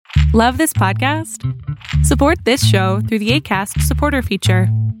Love this podcast? Support this show through the Acast supporter feature.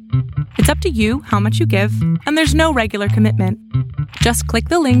 It's up to you how much you give, and there's no regular commitment. Just click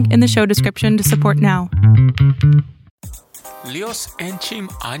the link in the show description to support now. Lios enchim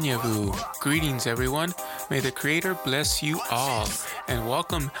anyavu. Greetings, everyone. May the Creator bless you all. And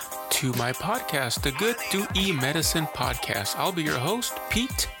welcome to my podcast, the Good to E Medicine Podcast. I'll be your host,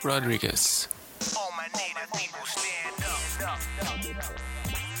 Pete Rodriguez. All my native people stand up.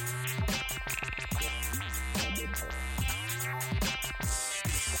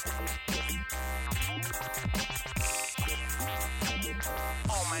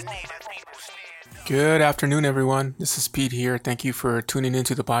 Good afternoon, everyone. This is Pete here. Thank you for tuning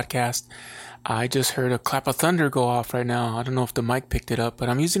into the podcast. I just heard a clap of thunder go off right now. I don't know if the mic picked it up, but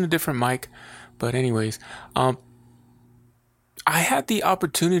I'm using a different mic. But anyways, I had the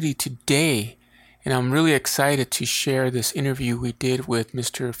opportunity today, and I'm really excited to share this interview we did with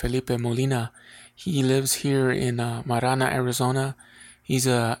Mr. Felipe Molina. He lives here in Marana, Arizona. He's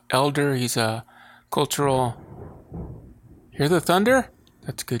a elder. He's a cultural... Hear the thunder?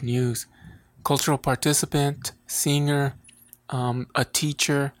 That's good news. Cultural participant, singer, a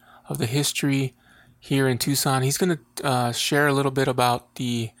teacher of the history here in Tucson. He's going to share a little bit about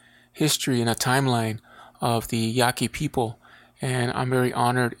the history and a timeline of the Yaqui people. And I'm very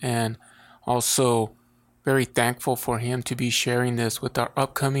honored and also very thankful for him to be sharing this with our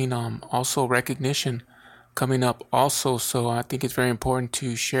upcoming also recognition coming up also. So I think it's very important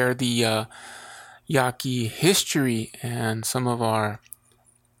to share the Yaqui history and some of our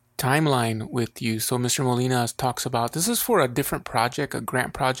timeline with you. So Mr. Molina talks about, this is for a different project, a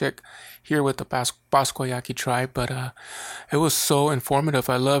grant project here with the Pascua Yaqui tribe, but it was so informative.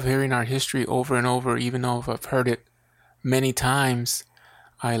 I love hearing our history over and over, even though I've heard it many times.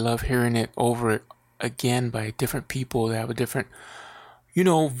 I love hearing it over again by different people that have a different,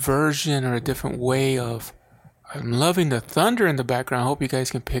 version or a different way of. I'm loving the thunder in the background. I hope you guys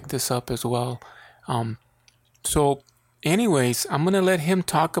can pick this up as well. Anyways, I'm going to let him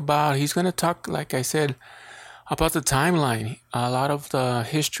talk about, he's going to talk, like I said, about the timeline. A lot of the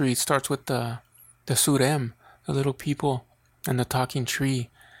history starts with the Surem, the little people, and the talking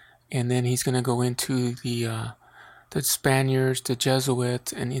tree. And then he's going to go into the Spaniards, the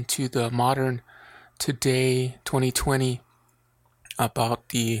Jesuits, and into the modern today, 2020, about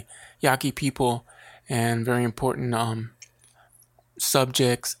the Yaqui people and very important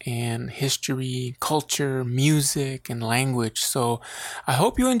subjects and history, culture, music, and language. So I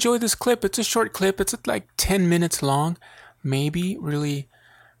hope you enjoy this clip. It's a short clip. It's like 10 minutes long, maybe really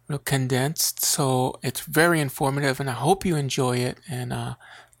real condensed. So it's very informative, and I hope you enjoy it. And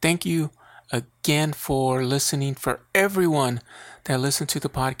thank you again for listening, for everyone that listened to the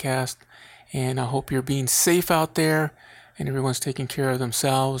podcast. And I hope you're being safe out there and everyone's taking care of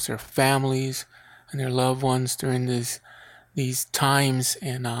themselves, their families, and their loved ones during these times.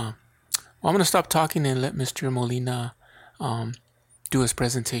 And I'm going to stop talking and let Mr. Molina do his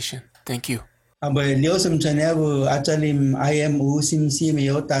presentation. Thank you. Liosum chanevu achalim ayem usim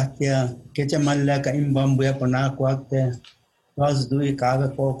simiyota kia kechamalla ka imbam buya pona kwakte was dui kaga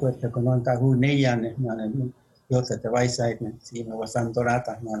poko te kononta hu neyane nana yota te waisait ne sima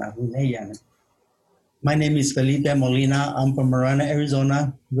wasantorata nana hu neyane. My name is Felipe Molina. I'm from Marana,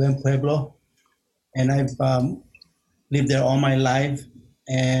 Arizona, Buen Pueblo, and I've lived there all my life,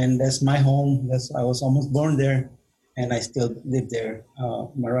 and that's my home. I was almost born there, and I still live there.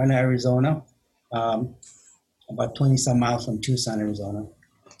 Marana, Arizona, about 20 some miles from Tucson, Arizona.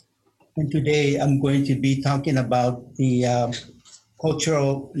 And today I'm going to be talking about the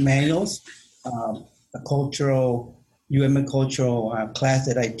cultural manuals, the cultural UM cultural class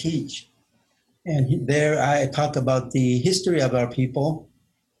that I teach. And there I talk about the history of our people,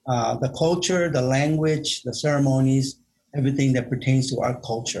 the culture, the language, the ceremonies, everything that pertains to our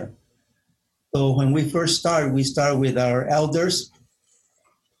culture. So when we first start, we start with our elders,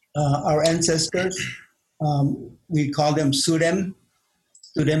 our ancestors. We call them Surem.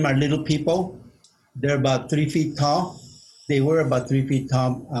 Surem are little people. They're about 3 feet tall. They were about 3 feet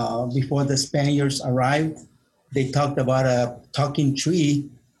tall before the Spaniards arrived. They talked about a talking tree,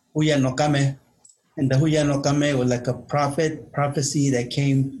 Huya no Kame. And the Huya no Kame was like a prophecy that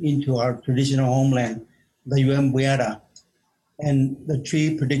came into our traditional homeland, the Yuen Buera. And the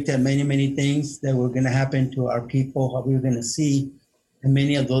tree predicted many, many things that were going to happen to our people, what we were going to see. And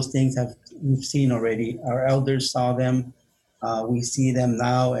many of those things we've seen already. Our elders saw them. We see them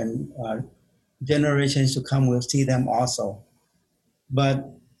now, and generations to come will see them also. But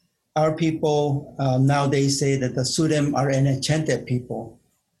our people nowadays say that the Surem are an enchanted people.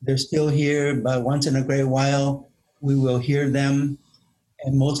 They're still here, but once in a great while, we will hear them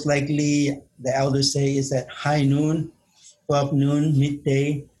And most likely, the elders say is at high noon, 12 noon,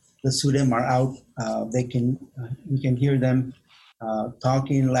 midday, the Sudim are out. We can hear them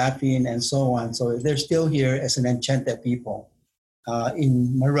talking, laughing, and so on. So they're still here as an enchanted people.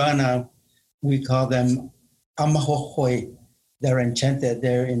 In Marana, we call them Amahohoi. They're enchanted.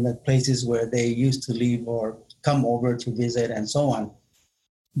 They're in the places where they used to live or come over to visit and so on.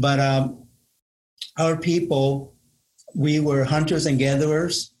 But our people, we were hunters and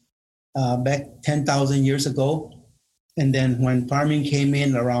gatherers back 10,000 years ago. And then when farming came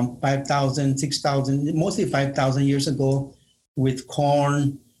in around 5,000, 6,000, mostly 5,000 years ago, with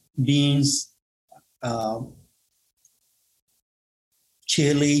corn, beans,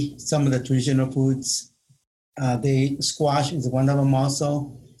 chili, some of the traditional foods. Squash is one of them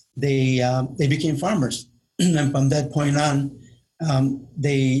also. They became farmers. And from that point on,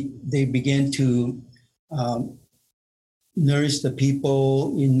 they began to nourish the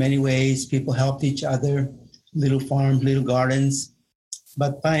people in many ways. People helped each other, little farms, little gardens.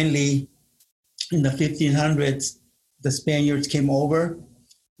 But finally, in the 1500s, the Spaniards came over.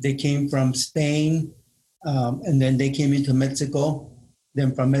 They came from Spain, and then they came into Mexico.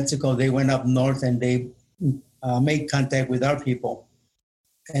 Then from Mexico, they went up north and they made contact with our people.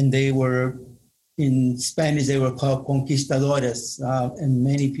 And they were, in Spanish, they were called conquistadores, and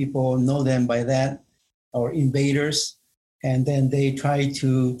many people know them by that, or invaders. And then they tried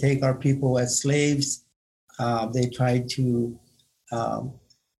to take our people as slaves. They tried to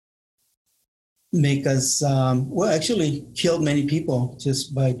make us, actually killed many people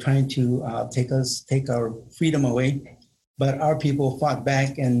just by trying to take our freedom away. But our people fought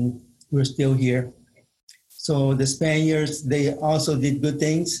back and we're still here. So the Spaniards, they also did good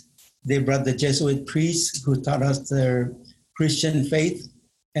things. They brought the Jesuit priests who taught us their Christian faith.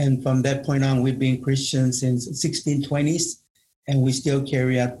 And from that point on, we've been Christians since 1620s. And we still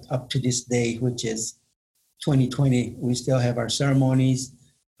carry up to this day, which is 2020. We still have our ceremonies,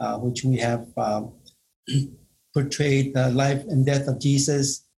 which we have portrayed the life and death of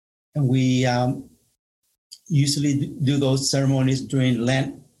Jesus. And we usually do those ceremonies during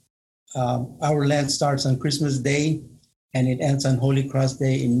Lent. Our Lent starts on Christmas Day and it ends on Holy Cross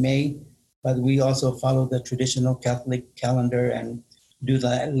Day in May. But we also follow the traditional Catholic calendar and do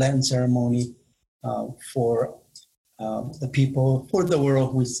the Lent ceremony for the people, for the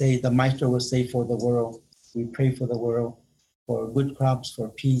world. We say, the Maestro will say for the world. We pray for the world, for good crops, for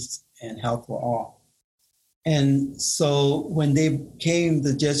peace and health for all. And so when they came,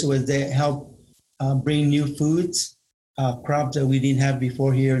 the Jesuits, they helped bring new foods, crops that we didn't have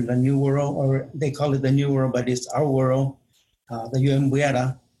before here in the New World, or they call it the New World, but it's our world, the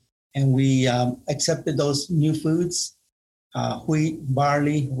Yumbuera. And we accepted those new foods, wheat,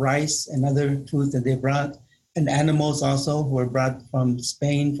 barley, rice, and other foods that they brought. And animals also were brought from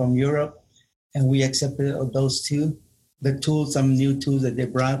Spain, from Europe. And we accepted those too. The tools, some new tools that they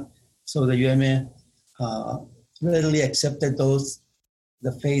brought. So the UMA readily accepted those,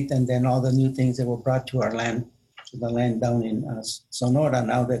 the faith, and then all the new things that were brought to our land, to the land down in Sonora.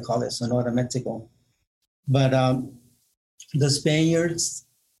 Now they call it Sonora, Mexico. But the Spaniards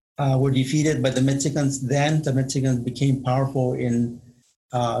were defeated by the Mexicans then. The Mexicans became powerful in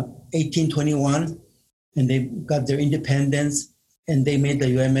 1821, and they got their independence, and they made the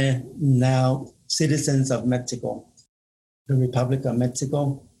UMA now citizens of Mexico, the Republic of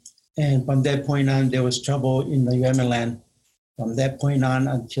Mexico. And from that point on, there was trouble in the UMA land. From that point on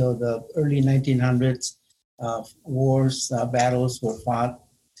until the early 1900s, wars, battles were fought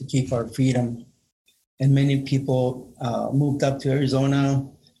to keep our freedom. And many people moved up to Arizona,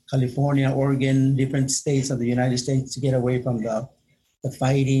 California, Oregon, different states of the United States to get away from the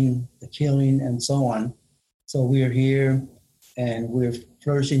fighting, the killing, and so on. So we're here, and we're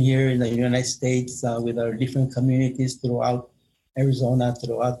flourishing here in the United States with our different communities throughout Arizona,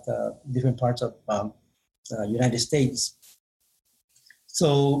 throughout different parts of the United States.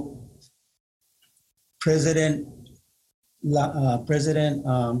 So President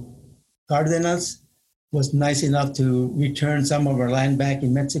Cardenas was nice enough to return some of our land back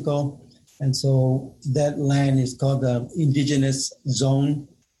in Mexico. And so that land is called the Indigenous Zone.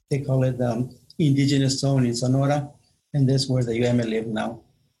 They call it the Indigenous Zone in Sonora. And that's where the UMA live now.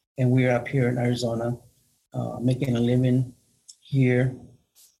 And we're up here in Arizona, making a living here.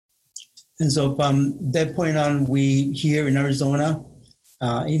 And so from that point on, we here in Arizona,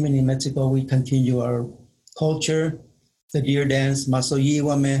 even in Mexico, we continue our culture, the deer dance,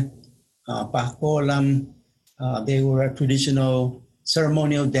 Masoyiwame, Pacolam. They were traditional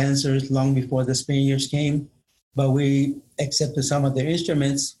ceremonial dancers long before the Spaniards came, but we accepted some of their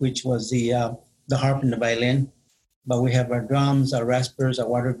instruments, which was the harp and the violin. but we have our drums, our raspers, our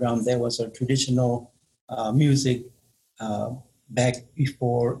water drum. That was our traditional music back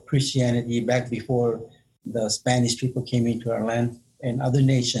before Christianity, back before the Spanish people came into our land and other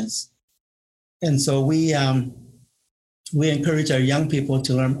nations. And so we encourage our young people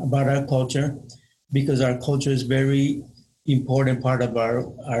to learn about our culture, because our culture is very important part of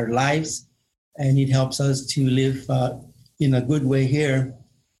our lives, and it helps us to live in a good way here.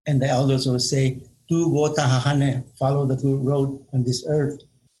 And the elders will say, "Tu vota hahane," follow the good road on this earth,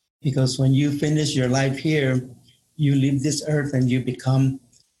 because when you finish your life here, you leave this earth and you become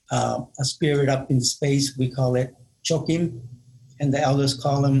a spirit up in space. We call it chokim, and the elders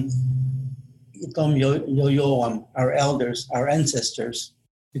call them itom yoyoam, our elders, our ancestors,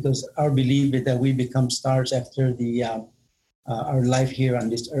 because our belief is that we become stars after our life here on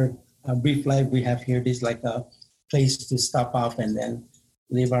this earth. A brief life we have here is like a place to stop off and then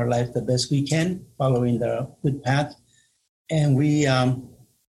live our life the best we can, following the good path. And we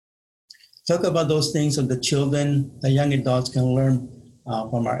talk about those things so the children, the young adults can learn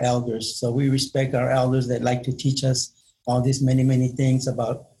from our elders. So we respect our elders that like to teach us all these many, many things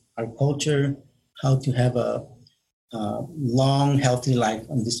about our culture, how to have a long, healthy life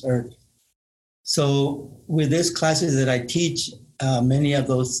on this earth. So with these classes that I teach, many of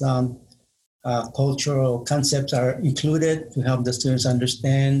those cultural concepts are included to help the students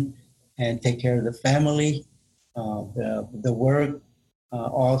understand and take care of the family, the work,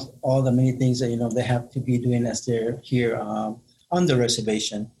 all the many things that they have to be doing as they're here on the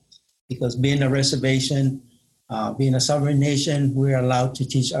reservation. Because being a reservation, being a sovereign nation, we're allowed to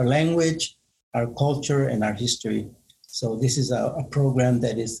teach our language, our culture, and our history. So this is a program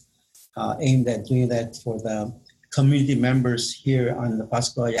that is aimed at doing that for the community members here on the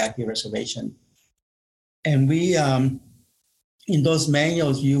Pascua Yaqui Reservation. And we, in those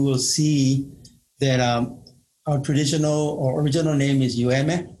manuals, you will see that our traditional or original name is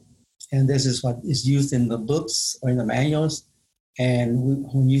Yueme, and this is what is used in the books or in the manuals. And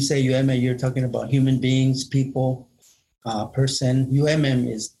when you say Yueme, you're talking about human beings, people, person. UMM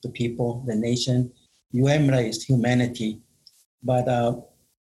is the people, the nation. UMRA is humanity. But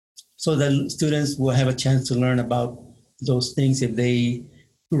so the students will have a chance to learn about those things if they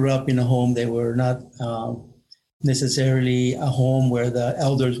grew up in a home that were not necessarily a home where the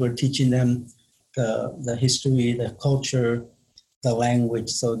elders were teaching them the history, the culture, the language.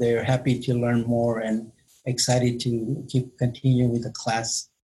 So they're happy to learn more and excited to keep continuing with the class.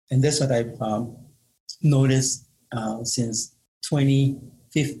 And that's what I've noticed since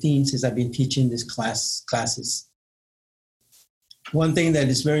 2015, since I've been teaching these classes. One thing that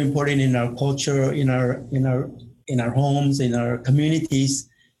is very important in our culture, in our homes, in our communities,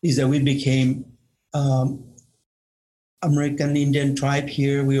 is that we became American Indian tribe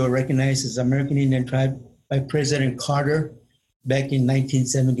here. We were recognized as American Indian tribe by President Carter back in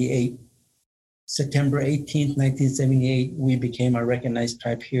 1978. September 18th, 1978, we became a recognized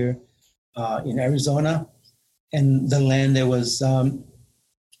tribe here in Arizona. And the land that was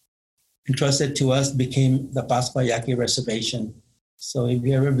entrusted to us became the Pascua Yaqui Reservation. So if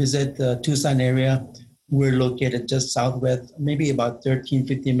you ever visit the Tucson area, we're located just southwest, maybe about 13,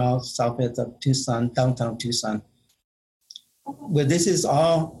 15 miles southwest of Tucson, downtown Tucson. Well, this is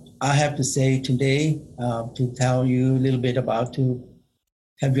all I have to say today to tell you a little bit about, to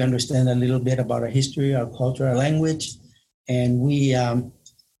have you understand a little bit about our history, our culture, our language. And we, in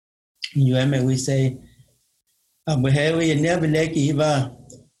UMA, we say, Abuhewi never like Eva,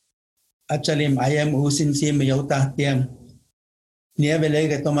 actually, I am Usim Sim Yotatiam, never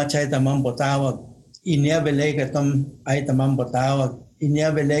like a Tomachai Tamam Botawak, in never like a Tom Itamam Botawak, in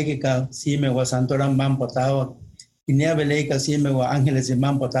never like a Sime was Antoram Mam Botawak, in never like a Sime was Angeles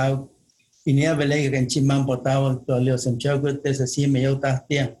Imam Botawak, in never like a Chimam Botawak, to Leos and Chogut, there's a Sime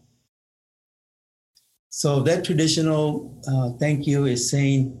Yotatiam. So that traditional thank you is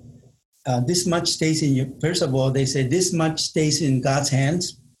saying, this much stays in you. First of all, they say this much stays in God's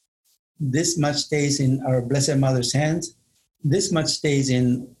hands. This much stays in our Blessed Mother's hands. This much stays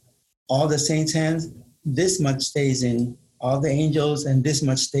in all the saints' hands. This much stays in all the angels, and this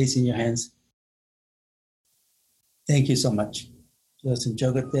much stays in your hands. Thank you so much.